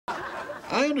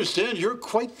I understand you're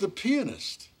quite the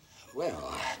pianist.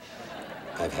 Well,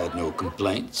 I've had no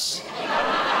complaints.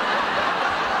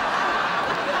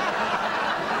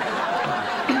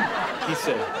 He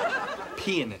said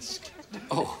pianist.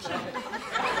 Oh.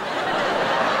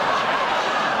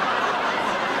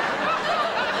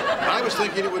 I was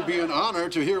thinking it would be an honor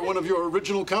to hear one of your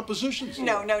original compositions.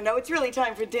 No. It's really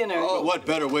time for dinner. Oh, what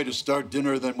better way to start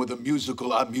dinner than with a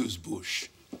musical amuse-bouche?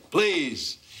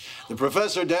 Please. The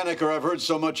Professor Danaker I've heard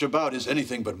so much about is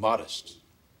anything but modest.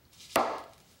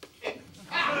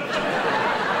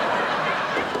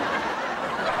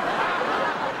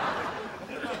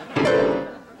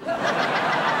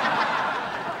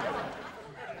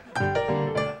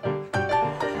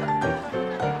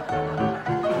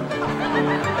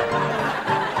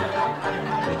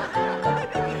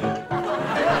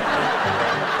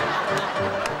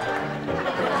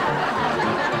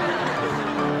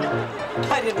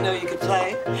 I didn't know you could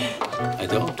play. I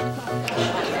don't.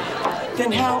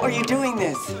 Then how are you doing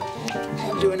this?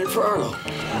 I'm doing it for Arlo.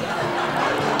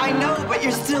 I know, but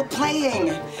you're still playing.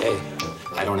 Hey,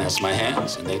 I don't ask my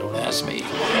hands, and they don't ask me.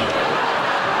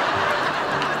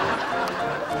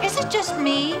 Is it just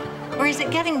me, or is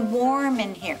it getting warm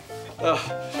in here?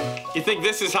 You think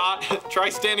this is hot? Try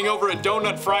standing over a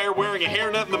donut fryer wearing a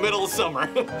hairnet in the middle of summer.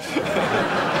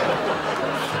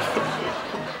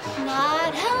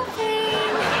 Not helping.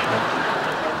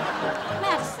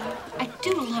 Madison, I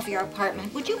do love your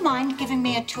apartment. Would you mind giving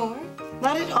me a tour?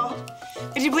 Not at all.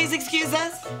 Would you please excuse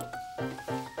us?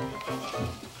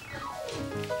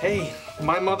 Hey,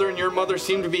 my mother and your mother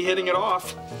seem to be hitting it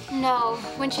off. No,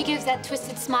 when she gives that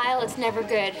twisted smile, it's never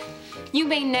good. You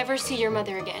may never see your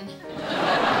mother again.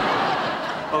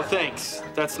 Oh, thanks.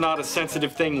 That's not a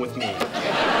sensitive thing with me.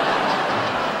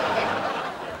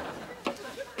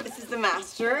 This is the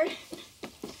master.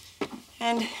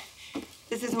 And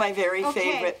this is my very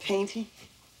favorite painting.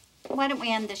 Why don't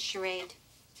we end this charade?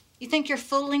 You think you're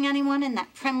fooling anyone in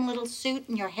that prim little suit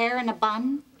and your hair in a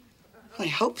bun? I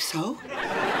hope so.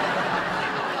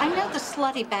 I know the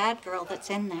slutty bad girl that's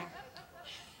in there.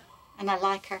 And I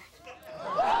like her.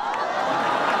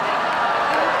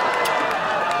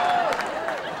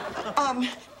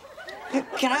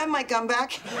 Can I have my gum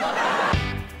back?